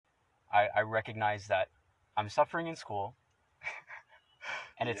I recognize that I'm suffering in school,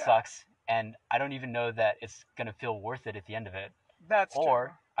 and it Yeah. sucks, and I don't even know that it's gonna feel worth it at the end of it. That's Or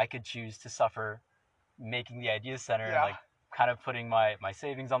true. I could choose to suffer making the Idea Center and Yeah. like kind of putting my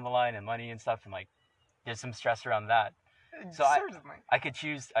savings on the line and money and stuff, and like there's some stress around that. So Certainly. I could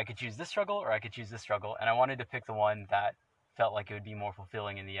choose this struggle or I could choose this struggle, and I wanted to pick the one that felt like it would be more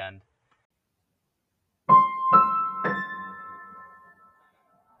fulfilling in the end.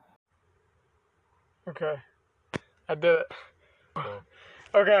 Okay. I did it. Cool.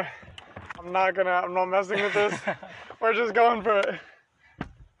 Okay. I'm not messing with this. We're just going for it.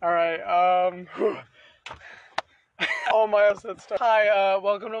 Alright, all my assets start. Hi,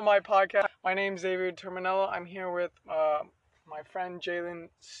 welcome to my podcast. My name's Xavier Terminello. I'm here with my friend Jalen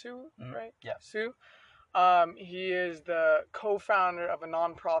Sue, right? Yeah. Sue. He is the co-founder of a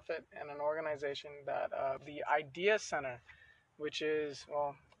nonprofit and an organization that the Idea Center, which is,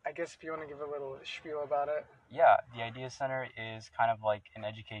 well, I guess if you want to give a little spiel about it. Yeah, the Idea Center is kind of like an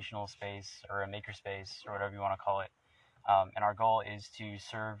educational space or a makerspace or whatever you want to call it. And our goal is to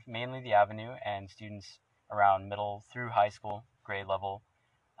serve mainly the Avenue and students around middle through high school grade level,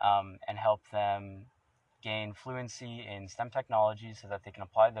 and help them gain fluency in STEM technology so that they can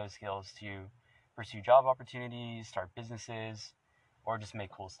apply those skills to pursue job opportunities, start businesses, or just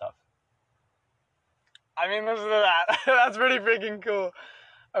make cool stuff. I mean, listen to that. That's pretty freaking cool.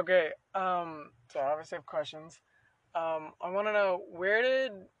 Okay, so I obviously have questions. I want to know,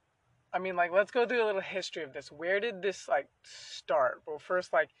 let's go through a little history of this. Where did this, start? Well,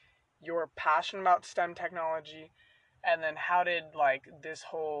 first, your passion about STEM technology, and then how did, this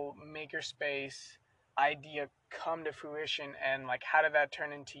whole makerspace idea come to fruition, and, how did that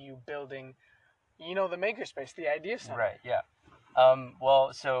turn into you building, the makerspace, the Idea Center? Right, yeah.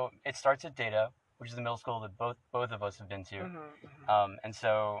 Well, so it starts at Data, which is the middle school that both of us have been to. Mm-hmm. And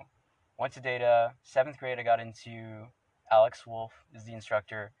so went to Data. 7th grade, I got into Alex Wolf is the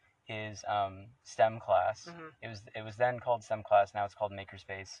instructor, his STEM class. Mm-hmm. It was then called STEM class. Now it's called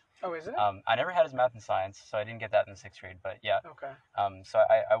Makerspace. Oh, is it? I never had his math and science, so I didn't get that in the 6th grade. But yeah. Okay. So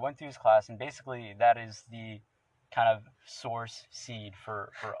I went through his class, and basically that is the kind of source seed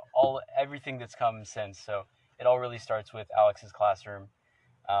for everything that's come since. So it all really starts with Alex's classroom.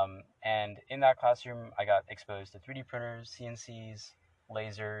 And in that classroom, I got exposed to 3D printers, CNCs,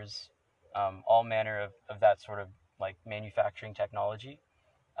 lasers, all manner of that sort of like manufacturing technology.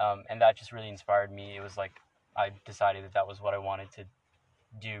 And that just really inspired me. It was like I decided that was what I wanted to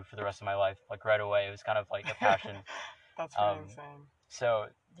do for the rest of my life. Like right away, it was kind of like a passion. That's really insane. So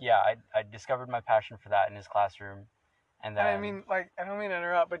yeah, I discovered my passion for that in his classroom. And then, I mean, I don't mean to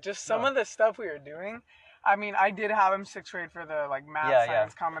interrupt, but just some of the stuff we were doing. I mean, I did have him 6th grade for the math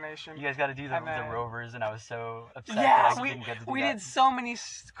science combination. You guys got to do the rovers, and I was so upset that I didn't get to do we that. did so many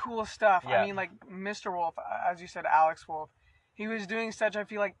cool stuff. Yeah. I mean, Mr. Wolf, as you said, Alex Wolf, he was doing such, I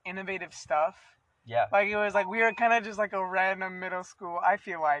feel innovative stuff. Yeah. It was we were kind of just a random middle school, I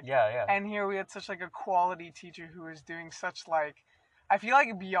feel like. Yeah. And here we had such a quality teacher who was doing such I feel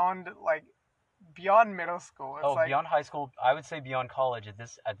beyond middle school. It's beyond high school, I would say beyond college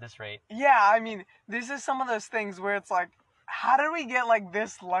at this rate. Yeah, I mean, this is some of those things where it's how did we get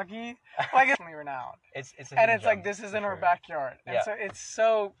this lucky? It's renowned. It's this is in our backyard. And so it's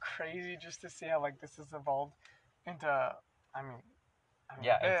so crazy just to see how this has evolved into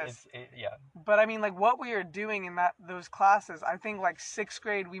this. But I mean what we were doing in those classes, I think 6th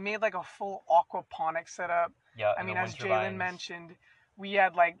grade we made a full aquaponics setup. Yeah. I mean, as Jalen mentioned, we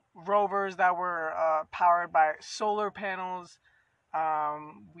had rovers that were powered by solar panels.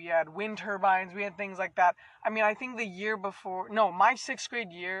 We had wind turbines. We had things like that. I mean, I think the year before, my 6th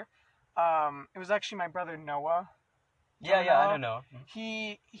grade year, it was actually my brother Noah. Yeah, I don't know.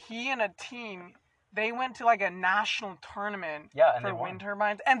 He and a team, they went to a national tournament for wind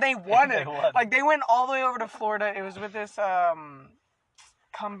turbines, and they won it. They went all the way over to Florida. It was with this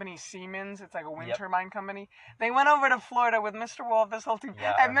company, Siemens. It's a wind turbine company. They went over to Florida with Mr. Wolf, this whole team,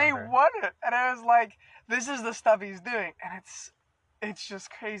 and they won it. And I was this is the stuff he's doing, and it's just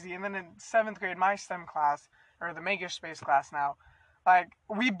crazy. And then in 7th grade, my STEM class, or the Makerspace class now,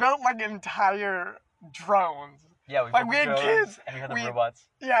 we built entire drones. Yeah, we had kids, and we had the robots.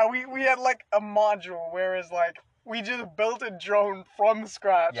 Yeah, we had a module, whereas we just built a drone from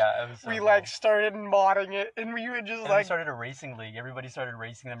scratch. Yeah, it was so we cool. Started modding it, and we would just we started a racing league. Everybody started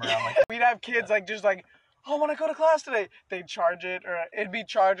racing them around. We'd have kids oh, I want to go to class today. They'd charge it, or it'd be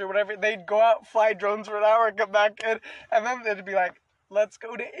charged, or whatever. They'd go out, fly drones for an hour, come back in, and then it'd be let's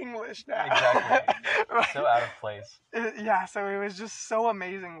go to English now. Exactly. So out of place. So it was just so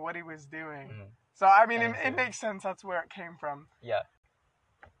amazing what he was doing. Mm-hmm. So I mean, it makes sense. That's where it came from. Yeah.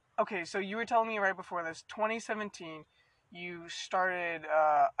 okay, so you were telling me right before this, 2017, you started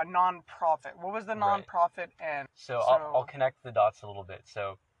a nonprofit. What was the nonprofit? And so I'll connect the dots a little bit.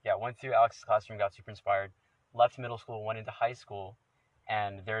 So yeah, went through Alex's classroom, got super inspired, left middle school, went into high school,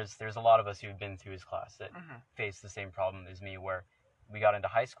 and there's a lot of us who've been through his class that faced the same problem as me, where we got into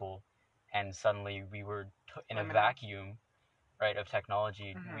high school, and suddenly we were in a vacuum, right, of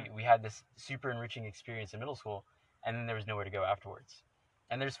technology. We had this super enriching experience in middle school, and then there was nowhere to go afterwards.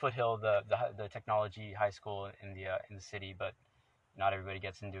 And there's Foothill, the technology high school in the city, but not everybody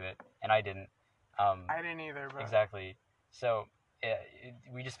gets into it, and I didn't. I didn't either. But... Exactly. So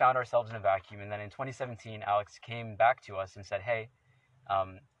we just found ourselves in a vacuum, and then in 2017, Alex came back to us and said, "Hey,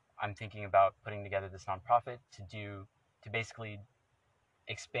 I'm thinking about putting together this nonprofit to basically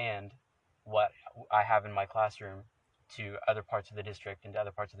expand what I have in my classroom to other parts of the district and to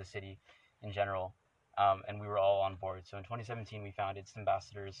other parts of the city in general." And we were all on board. So in 2017, we founded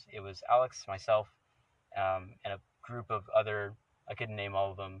Ambassadors. It was Alex, myself, and a group of other, I couldn't name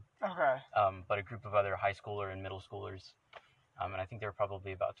all of them, but a group of other high schooler and middle schoolers. And I think there were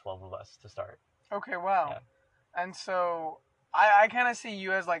probably about 12 of us to start. Okay, wow. Yeah. And so I kind of see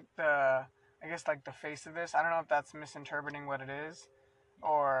you as like the face of this. I don't know if that's misinterpreting what it is,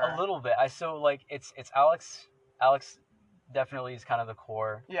 or a little bit. It's Alex. Alex definitely is kind of the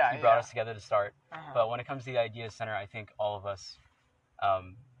core. Yeah, he brought us together to start. But when it comes to the Idea Center, I think all of us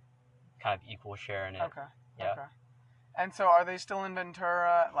kind of equal share in it. Okay. Yeah. Okay. And so are they still in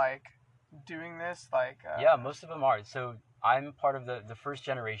Ventura, like, doing this? Like. Yeah, most of them are. So I'm part of the first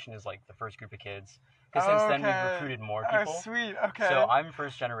generation, is like the first group of kids. Because since then we've recruited more people. Oh, sweet. Okay. So I'm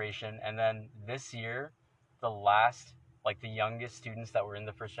first generation, and then this year, the youngest students that were in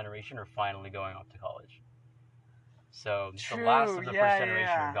the first generation are finally going off to college. So the last of the first generation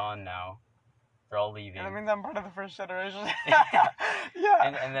are gone now. They're all leaving. I mean, I'm part of the first generation. Yeah.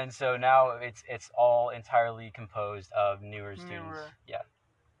 And then so now it's all entirely composed of newer students. Yeah.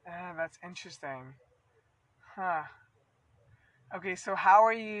 That's interesting. Huh. Okay, so how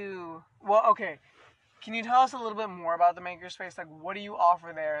are you... Well, okay. Can you tell us a little bit more about the Makerspace? Like, what do you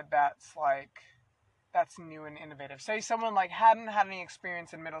offer there that's new and innovative? Say someone like hadn't had any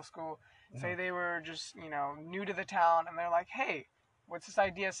experience in middle school. Say they were just, new to the town, and they're like, hey, what's this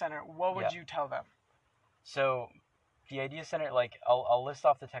Idea Center? What would you tell them? So the Idea Center, like, I'll list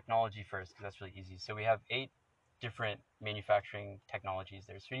off the technology first, because that's really easy. So we have 8 different manufacturing technologies.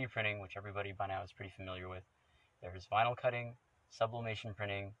 There's 3D printing, which everybody by now is pretty familiar with. There's vinyl cutting, sublimation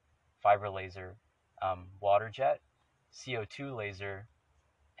printing, fiber laser, water jet, CO2 laser,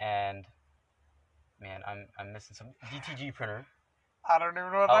 and, man, I'm missing some, DTG printer. I don't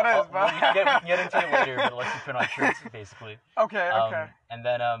even know what that is, but... Well, we can get into it later, but it lets you print on shirts, basically. Okay. And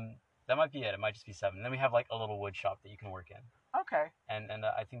then that might be it. It might just be 7. And then we have, like, a little wood shop that you can work in. Okay. And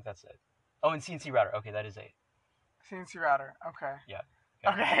I think that's it. Oh, and CNC router. Okay, that is 8. CNC router. Okay. Yeah.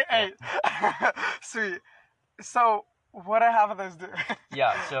 Okay, 8. Sweet. So, what do half of those do?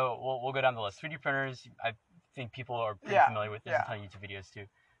 Yeah, so we'll go down the list. 3D printers, I think people are pretty familiar with. There's a ton of YouTube videos, too.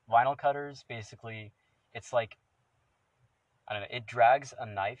 Vinyl cutters, basically, it's like... I don't know, it drags a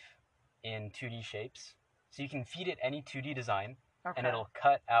knife in 2D shapes. So you can feed it any 2D design, and it'll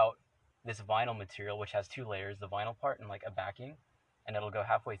cut out this vinyl material, which has 2 layers, the vinyl part and like a backing, and it'll go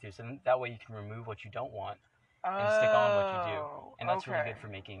halfway through. So that way you can remove what you don't want and stick on what you do. And that's really good for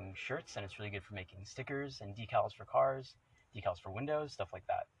making shirts, and it's really good for making stickers and decals for cars, decals for windows, stuff like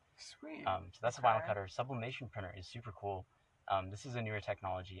that. Sweet. So that's a vinyl cutter. Sublimation printer is super cool. This is a newer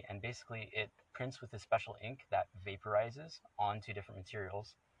technology, and basically it prints with a special ink that vaporizes onto different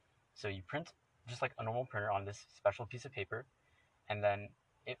materials. So you print just like a normal printer on this special piece of paper, and then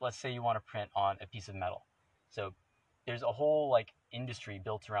let's say you want to print on a piece of metal. So there's a whole like industry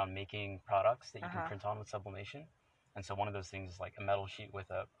built around making products that you can print on with sublimation. And so one of those things is like a metal sheet with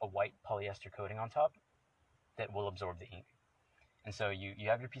a white polyester coating on top that will absorb the ink. And so you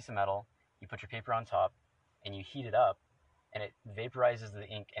have your piece of metal, you put your paper on top, and you heat it up, and it vaporizes the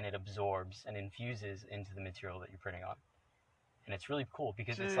ink, and it absorbs and infuses into the material that you're printing on. And it's really cool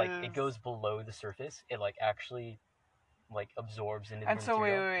because it's like it goes below the surface. It like actually like absorbs into the material.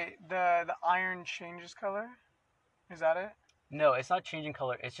 And so wait, the iron changes color? Is that it? No, it's not changing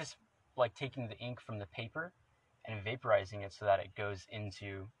color. It's just like taking the ink from the paper and vaporizing it so that it goes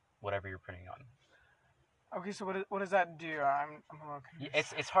into whatever you're printing on. Okay, so what does that do? I'm a little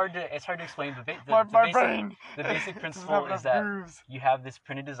confused. It's hard to explain. The basic principle is that you have this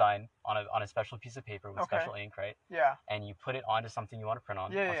printed design on a special piece of paper with special ink, right? Yeah. And you put it onto something you want to print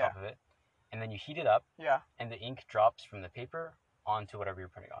on top of it, and then you heat it up. Yeah. And the ink drops from the paper onto whatever you're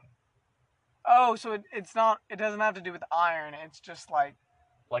printing on. Oh, so it doesn't have to do with iron. It's just like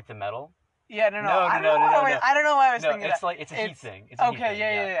Like the metal? Yeah, no. I don't know why I was thinking that. It's a heat thing. It's a heat thing.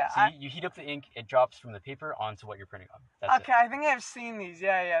 Yeah. So you heat up the ink, it drops from the paper onto what you're printing on. That's it. I think I've seen these.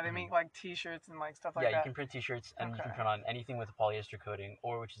 Yeah. They make like T-shirts and like stuff like that. Yeah, you can print T-shirts and you can print on anything with a polyester coating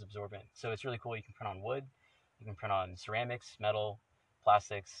or which is absorbent. So it's really cool. You can print on wood, you can print on ceramics, metal,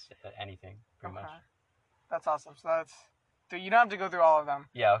 plastics, anything pretty much. That's awesome. So you don't have to go through all of them.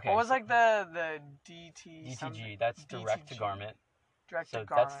 Yeah. Okay. What was like the DTG? DTG. That's direct to garment. So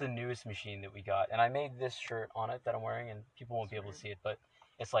that's the newest machine that we got, and I made this shirt on it that I'm wearing, and people won't be able to see it, but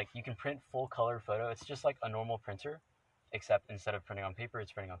it's like you can print full color photo. It's just like a normal printer, except instead of printing on paper,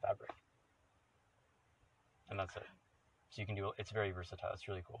 it's printing on fabric, and that's it. So you can do it's very versatile. It's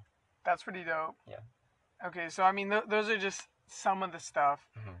really cool. That's pretty dope. Yeah. Okay, so I mean, those are just some of the stuff.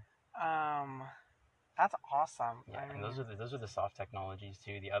 That's awesome. Yeah, and those are the soft technologies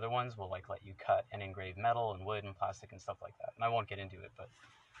too. The other ones will like let you cut and engrave metal and wood and plastic and stuff like that. And I won't get into it, but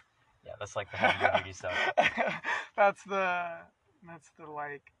yeah, that's like the heavy duty stuff. That's the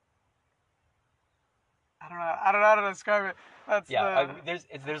like. I don't know how to describe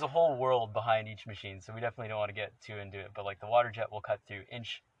it. There's a whole world behind each machine, so we definitely don't want to get too into it. But like the water jet will cut through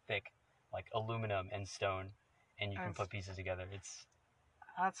inch thick, like aluminum and stone, and you can put pieces together.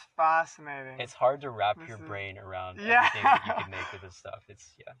 That's fascinating. It's hard to wrap your brain around everything that you can make with this stuff.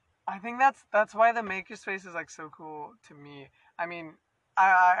 I think that's why the makerspace is like so cool to me. I mean,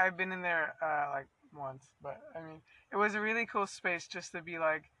 I've been in there like once, but I mean, it was a really cool space just to be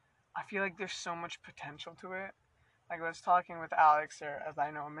like. I feel like there's so much potential to it. Like I was talking with Alex, or as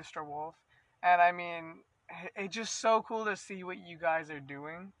I know, Mr. Wolf, and I mean, it's just so cool to see what you guys are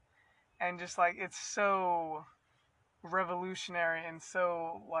doing, and just like it's so revolutionary and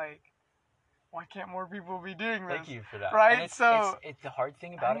so like, why can't more people be doing this? Thank you for that. Right? And it's the hard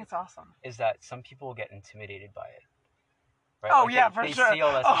thing about it's awesome. Is that some people get intimidated by it. Right? Oh like yeah, for sure. They see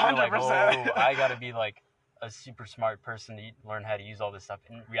all that stuff and they're 100%. like, oh, I gotta be like a super smart person to learn how to use all this stuff.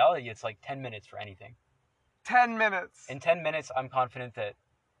 In reality, it's like 10 minutes for anything. 10 minutes. In 10 minutes, I'm confident that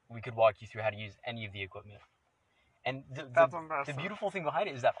we could walk you through how to use any of the equipment. And the beautiful thing behind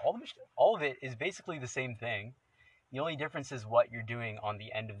it is that all of it is basically the same thing. The only difference is what you're doing on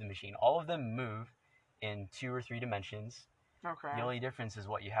the end of the machine. All of them move in 2 or 3 dimensions. Okay. The only difference is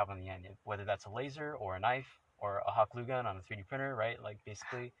what you have on the end, whether that's a laser or a knife or a hot glue gun on a 3D printer, right? Like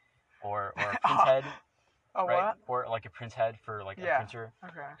basically, or a print head. Oh, right? what? Or like a print head for like a printer.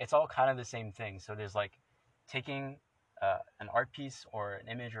 Okay. It's all kind of the same thing. So there's like taking an art piece or an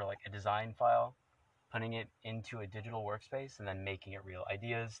image or like a design file, putting it into a digital workspace, and then making it real.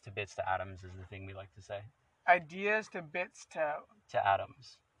 Ideas to bits to atoms is the thing we like to say. Ideas to bits to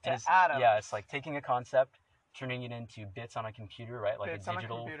atoms. Atoms. Yeah, it's like taking a concept, turning it into bits on a computer, right? Like bits a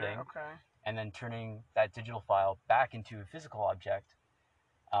digital thing. Okay. And then turning that digital file back into a physical object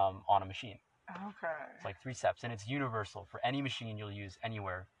on a machine. Okay. It's like 3 steps, and it's universal for any machine you'll use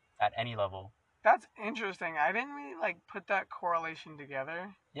anywhere at any level. That's interesting. I didn't really like put that correlation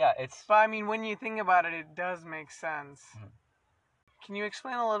together. Yeah, But I mean, when you think about it, it does make sense. Mm-hmm. Can you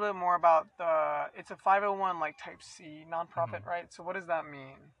explain a little bit more about it's a 501 like type C nonprofit, right? So what does that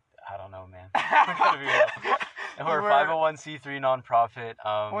mean? I don't know, man. We're a 501c3 nonprofit.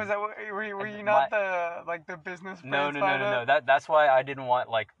 Was that were you not the business? No. That's why I didn't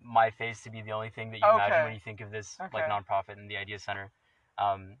want like my face to be the only thing that you imagine when you think of this like nonprofit and the Idea Center.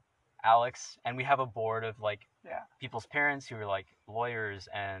 Alex, and we have a board of like people's parents who are like lawyers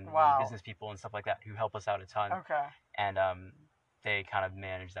and business people and stuff like that who help us out a ton. Okay. And they kind of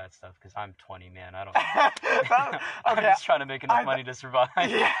manage that stuff because I'm 20, man. I don't. I'm just trying to make enough money to survive.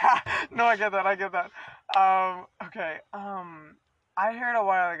 Yeah. No, I get that. Okay. I heard a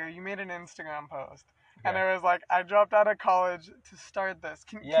while ago you made an Instagram post, and it was like, I dropped out of college to start this.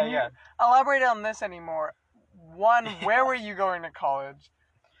 Can you elaborate on this anymore? 1, where were you going to college?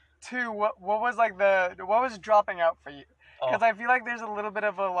 2, what was like what was dropping out for you? Because I feel like there's a little bit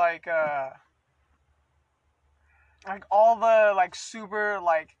of a like all the like super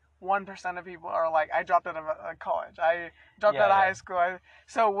like 1% of people are like, I dropped out of college, I dropped out of high school.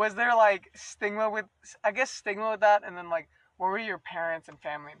 So was there like stigma with that, and then like what were your parents and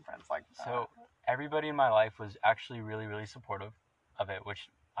family and friends like? So everybody in my life was actually really, really supportive of it, which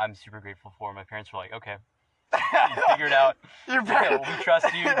I'm super grateful for. My parents were like, okay, you figured it out. We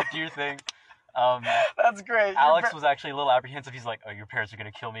trust you, do your thing. That's great. Alex was actually a little apprehensive. He's like, oh, your parents are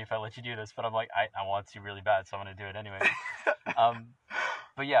going to kill me if I let you do this. But I'm like, I want to really bad, so I'm going to do it anyway.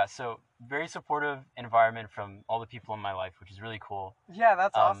 But yeah, so very supportive environment from all the people in my life, which is really cool. Yeah,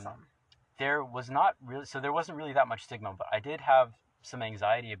 that's awesome. There wasn't really that much stigma, but I did have some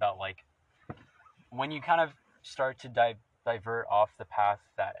anxiety about like, when you kind of start to dive divert off the path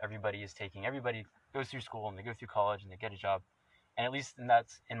that everybody is taking. Everybody goes through school and they go through college and they get a job. And at least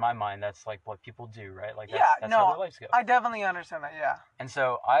that's in my mind, that's like what people do, right? Like that's how their lives go. I definitely understand that. Yeah. And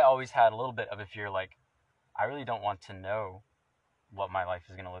so I always had a little bit of a fear, like I really don't want to know what my life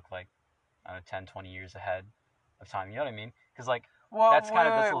is going to look like 10, 20 years ahead of time. You know what I mean? Because like that's kind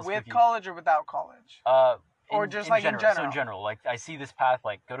of that's a little with spooky. College or without college? Or just in general. So in general, like I see this path,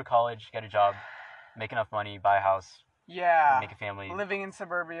 like go to college, get a job, make enough money, buy a house. Yeah. Make a family. Living in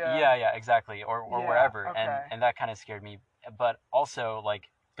suburbia. Yeah, exactly. Or wherever. Okay. And that kind of scared me. But also, like,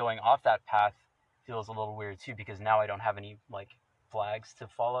 going off that path feels a little weird, too, because now I don't have any, like, flags to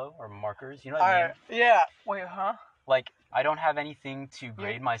follow or markers. You know what I mean? Yeah. Wait, huh? Like, I don't have anything to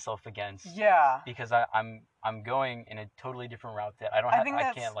grade myself against. Yeah. Because I'm going in a totally different route that I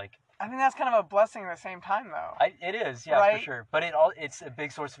can't, like... I think that's kind of a blessing at the same time, though. It is, yeah, right? For sure. But it's a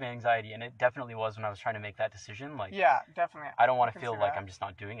big source of anxiety, and it definitely was when I was trying to make that decision. Like, yeah, definitely. I don't want to feel like I'm just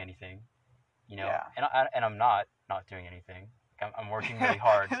not doing anything, you know. Yeah. And I'm not doing anything. I'm working really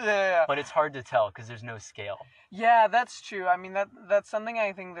hard. Yeah. But it's hard to tell because there's no scale. Yeah, that's true. I mean, that's something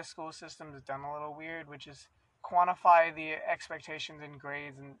I think the school system has done a little weird, which is quantify the expectations and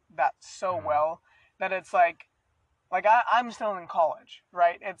grades and that so well that it's like I'm still in college,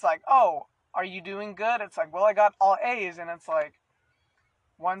 right? It's like, oh, are you doing good? It's like, well, I got all A's. And it's like,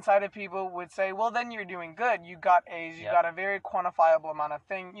 one side of people would say, well, then you're doing good. You got A's. You got a very quantifiable amount of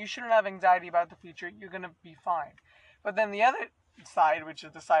thing. You shouldn't have anxiety about the future. You're going to be fine. But then the other side, which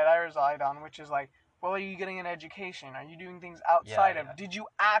is the side I reside on, which is like, well, are you getting an education? Are you doing things outside of? Did you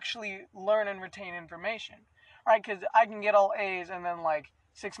actually learn and retain information? Right? Because I can get all A's and then like,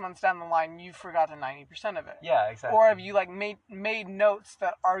 6 months down the line, you forgot 90% of it. Yeah, exactly. Or have you like made notes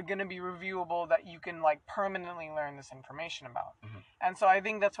that are going to be reviewable that you can like permanently learn this information about? Mm-hmm. And so I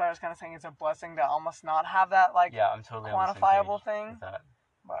think that's why I was kind of saying it's a blessing to almost not have that like I'm totally quantifiable thing. With that.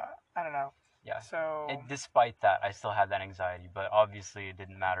 But I don't know. Yeah. So despite that, I still had that anxiety, but obviously it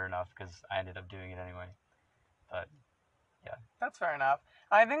didn't matter enough because I ended up doing it anyway. But yeah, that's fair enough.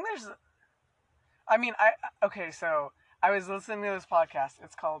 I think so. I was listening to this podcast.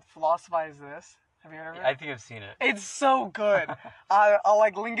 It's called Philosophize This. Have you heard of it? I think I've seen it. It's so good. I'll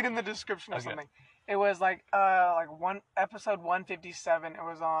like link it in the description or something. It was like episode 157. It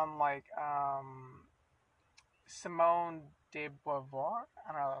was on like Simone de Beauvoir.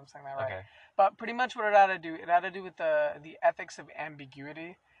 I don't know if I'm saying that right. Okay. But pretty much what it had to do with the ethics of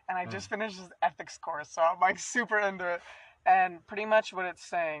ambiguity. And I just finished this ethics course, so I'm like super into it. And pretty much what it's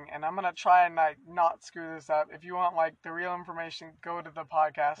saying, and I'm gonna try and like not screw this up. If you want like the real information, go to the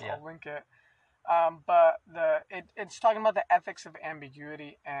podcast. I'll link it. But it's talking about the ethics of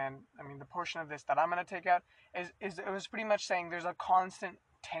ambiguity, and I mean the portion of this that I'm gonna take out is it was pretty much saying there's a constant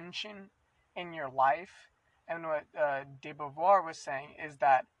tension in your life, and what de Beauvoir was saying is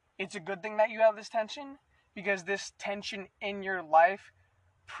that it's a good thing that you have this tension because this tension in your life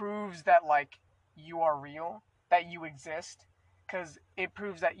proves that like you are real. That you exist, because it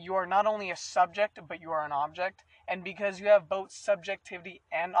proves that you are not only a subject, but you are an object. And because you have both subjectivity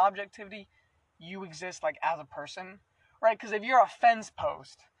and objectivity, you exist like as a person, right? Because if you're a fence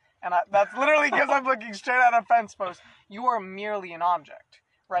post, and that's literally because I'm looking straight at a fence post, you are merely an object,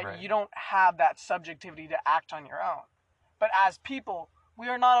 right? You don't have that subjectivity to act on your own. But as people, we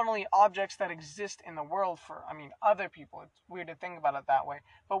are not only objects that exist in the world for, other people. It's weird to think about it that way.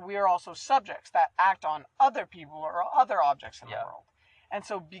 But we are also subjects that act on other people or other objects in the world. And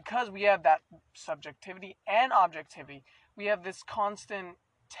so because we have that subjectivity and objectivity, we have this constant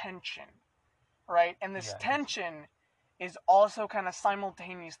tension, right? And this tension is also kind of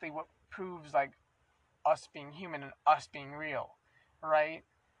simultaneously what proves like us being human and us being real, right?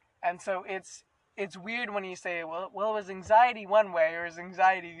 And so it's weird when you say, well, it was anxiety one way or is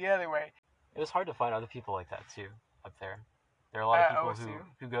anxiety the other way. It was hard to find other people like that too up there. There are a lot of people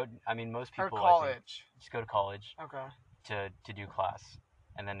who go. Most people just go to college. Okay. To do class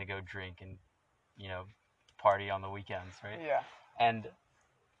and then to go drink and party on the weekends, right? Yeah. And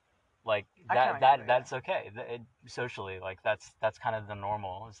like that's okay. Socially, like that's kind of the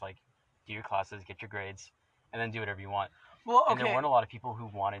normal. It's like do your classes, get your grades, and then do whatever you want. Well, okay. And there weren't a lot of people who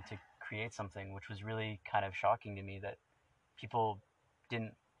wanted to create something, which was really kind of shocking to me that people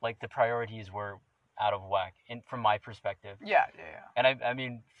didn't like the priorities were out of whack from my perspective. Yeah. And I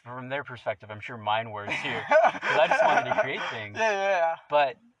mean from their perspective, I'm sure mine were too, because I just wanted to create things. Yeah.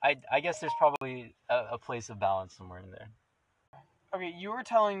 But I guess there's probably a place of balance somewhere in there. Okay, you were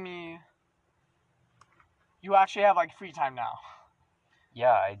telling me you actually have like free time now.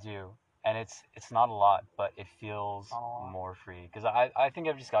 Yeah, I do. And it's not a lot, but it feels more free. Because I think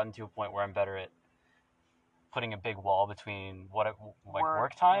I've just gotten to a point where I'm better at putting a big wall between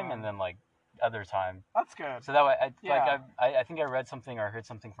work time and then like other time. That's good. So that way, I think I read something or heard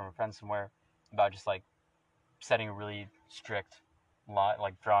something from a friend somewhere about just like setting a really strict line,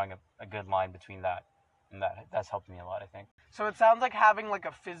 like drawing a good line between that, and that's helped me a lot, I think. So it sounds like having like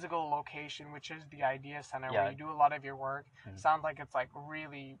a physical location, which is the Idea Center, where you do a lot of your work. Sounds like it's like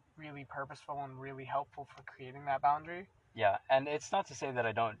really, really purposeful and really helpful for creating that boundary. Yeah, and it's not to say that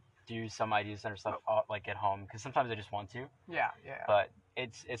I don't do some Idea Center stuff like at home, because sometimes I just want to. Yeah. But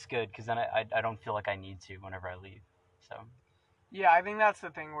it's good because then I don't feel like I need to whenever I leave. So. Yeah, I think that's the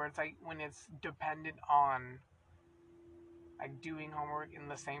thing where it's like when it's dependent on like doing homework in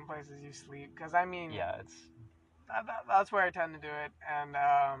the same place as you sleep. Because I mean, yeah, it's that's where I tend to do it, and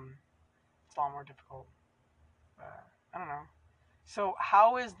it's a lot more difficult. I don't know. So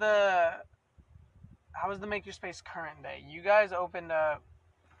how is the Makerspace current day? You guys opened up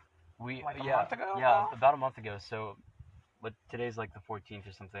a month ago? Yeah, about a month ago. So, but today's like the 14th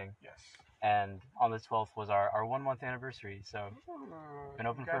or something. Yes. And on the 12th was our 1 month anniversary. So, been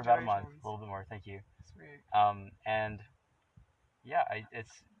open for about a month, a little bit more. Thank you. Sweet. And yeah,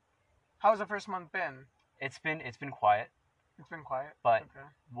 it's. How's the first month been? It's been quiet. It's been quiet. But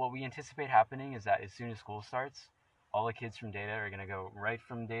what we anticipate happening is that as soon as school starts, all the kids from Data are gonna go right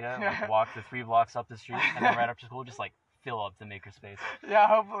from Data, like, walk the 3 blocks up the street, and then right after school, just like fill up the Makerspace. Yeah,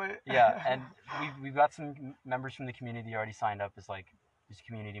 hopefully. Yeah, and we've got some members from the community already signed up as like just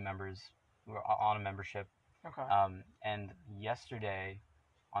community members who are on a membership. Okay. And yesterday,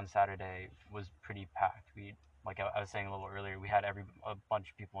 on Saturday, was pretty packed. We like I was saying a little earlier, we had a bunch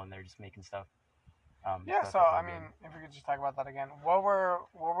of people in there just making stuff. So I mean, if we could just talk about that again, what were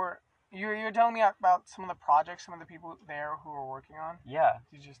you're telling me about some of the projects, some of the people there who were working on? Yeah.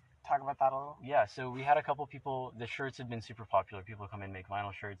 Could you just talk about that a little? Yeah, so we had a couple people. The shirts had been super popular. People come in, make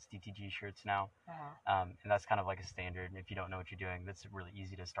vinyl shirts, DTG shirts now, and that's kind of like a standard. And if you don't know what you're doing, that's really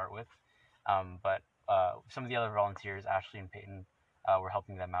easy to start with. But some of the other volunteers, Ashley and Peyton, were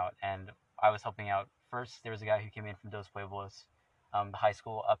helping them out, and I was helping out first. There was a guy who came in from Dos Pueblos, the high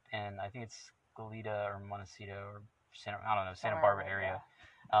school up in, I think it's Goleta or Montecito or Santa Barbara area.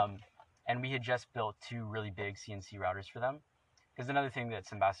 And we had just built 2 really big CNC routers for them. Because another thing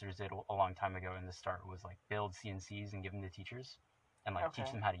that Ambassadors did a long time ago in the start was like build CNCs and give them to teachers and like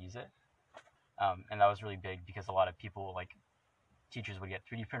teach them how to use it. And that was really big because a lot of people, like teachers, would get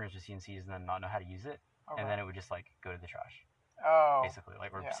 3D printers with CNCs and then not know how to use it. And then it would just like go to the trash. Basically,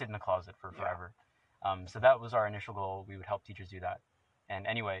 like, or sit in the closet for forever. So that was our initial goal. We would help teachers do that. And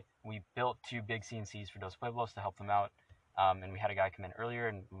anyway, we built 2 big CNCs for Dos Pueblos to help them out. And we had a guy come in earlier,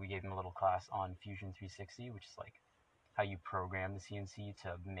 and we gave him a little class on Fusion 360, which is like how you program the CNC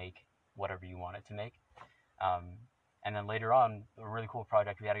to make whatever you want it to make. And then later on, a really cool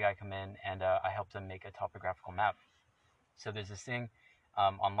project, we had a guy come in, and I helped him make a topographical map. So there's this thing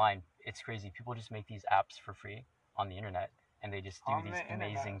online. It's crazy. People just make these apps for free on the internet, and they just do these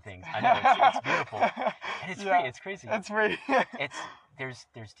amazing things. I know, it's beautiful. And it's free. It's crazy. It's free.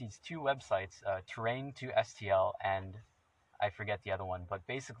 There's these 2 websites, Terrain to STL, and I forget the other one, but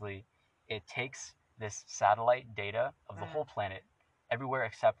basically it takes this satellite data of the whole planet, everywhere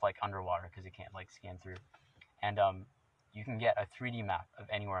except like underwater, because it can't like scan through, and you can get a 3D map of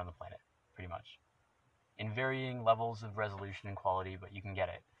anywhere on the planet, pretty much, in varying levels of resolution and quality, but you can get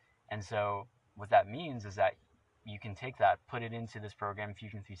it. And so what that means is that you can take that, put it into this program,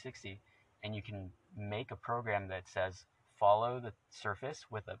 Fusion 360, and you can make a program that says follow the surface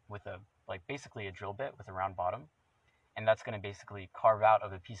with a like basically a drill bit with a round bottom, and that's going to basically carve out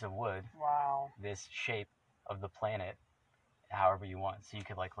of a piece of wood this shape of the planet however you want. So you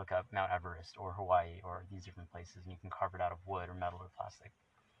could like look up Mount Everest or Hawaii or these different places, and you can carve it out of wood or metal or plastic.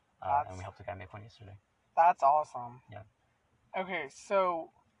 And we helped a guy make one yesterday. That's awesome. Yeah. Okay, so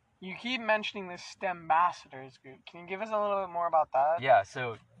you keep mentioning this STEMbassadors group. Can you give us a little bit more about that? Yeah,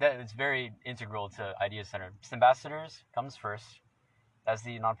 so it's very integral to Idea Center. STEMbassadors comes first. That's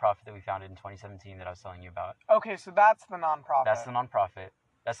the nonprofit that we founded in 2017 that I was telling you about. Okay, so that's the nonprofit. That's the nonprofit.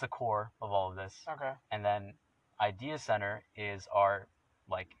 That's the core of all of this. Okay. And then Idea Center is our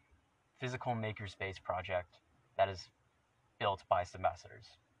like physical makerspace project that is built by STEMbassadors.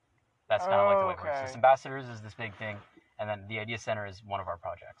 That's kind of like the way it works. So STEMbassadors is this big thing, and then the Idea Center is one of our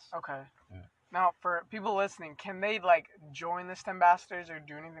projects. Okay. Now, for people listening, can they like join the STEMbassadors or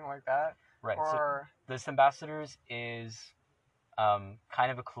do anything like that? Right. Or... So the STEMbassadors is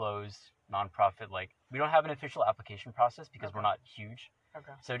kind of a closed nonprofit. Like, we don't have an official application process because we're not huge.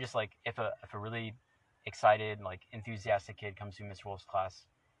 Okay. So just like if a really excited, like enthusiastic kid comes to Mr. Wolf's class,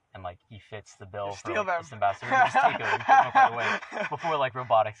 and like he fits the bill for like, them. this ambassador. Just take him, put him away before like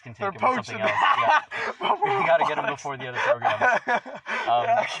robotics can take him or something else. Yeah, we gotta get him before the other programs.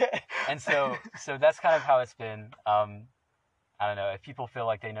 Okay. And so that's kind of how it's been. I don't know if people feel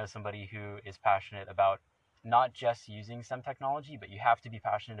like they know somebody who is passionate about not just using STEM technology, but you have to be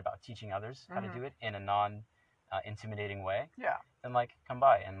passionate about teaching others how to do it in a non intimidating way. Yeah. Then like come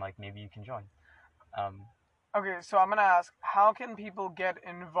by and like maybe you can join. Okay, so I'm gonna ask, how can people get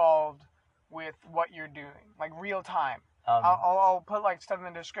involved with what you're doing, like real time? I'll put like stuff in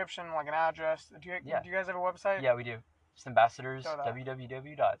the description, like an address. Do you guys have a website? Yeah, we do. STEMbassadors,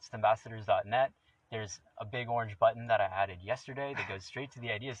 www.stembassadors.net. There's a big orange button that I added yesterday that goes straight to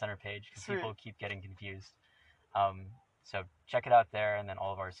the Idea Center page because people keep getting confused. So check it out there, and then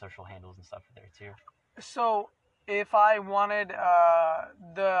all of our social handles and stuff are there too. So if I wanted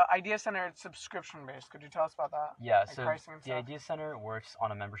the Idea Center, it's subscription based. Could you tell us about that? Yeah, like so the Idea Center works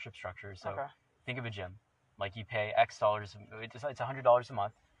on a membership structure. So think of a gym. Like you pay X dollars, it's $100 a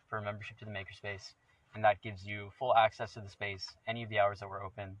month for a membership to the Makerspace, and that gives you full access to the space any of the hours that we're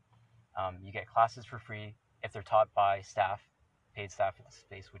open. You get classes for free if they're taught by staff, paid staff at the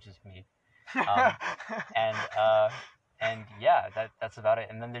space, which is me. And yeah, that's about it.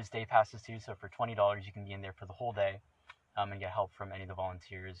 And then there's day passes too. So for $20, you can be in there for the whole day, and get help from any of the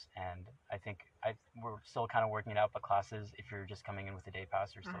volunteers. And I think we're still kind of working it out, but classes, if you're just coming in with a day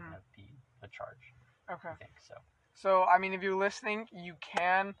pass, are still going to be a charge. Okay. I think so. So I mean, if you're listening, you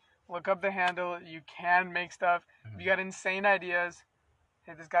can look up the handle. You can make stuff. If you got insane ideas,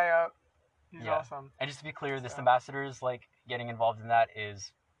 hit this guy up. He's awesome. And just to be clear, this ambassadors, like getting involved in that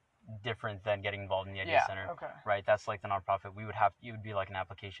is different than getting involved in the Idea Center. Okay. Right? That's like the nonprofit. It would be like an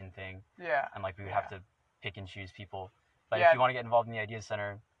application thing. Yeah. And like we would have to pick and choose people. But if you want to get involved in the Idea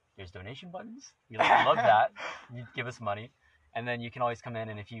Center, there's donation buttons. We love that. You give us money. And then you can always come in,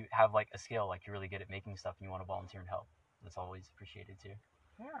 and if you have like a skill, like you're really good at making stuff and you want to volunteer and help, that's always appreciated too.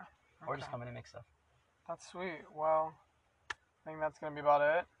 Yeah. Okay. Or just come in and make stuff. That's sweet. Well, I think that's going to be about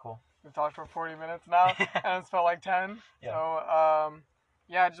it. Cool. We've talked for 40 minutes now, and it's felt like 10. Yeah. So,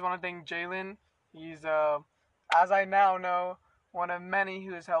 I just want to thank Jalen. He's, as I now know, one of many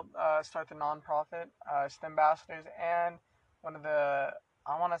who has helped start the nonprofit, STEMbassadors, and one of the,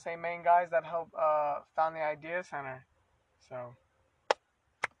 I want to say, main guys that helped found the Idea Center. So,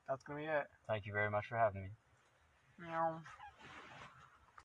 that's going to be it. Thank you very much for having me. Yeah.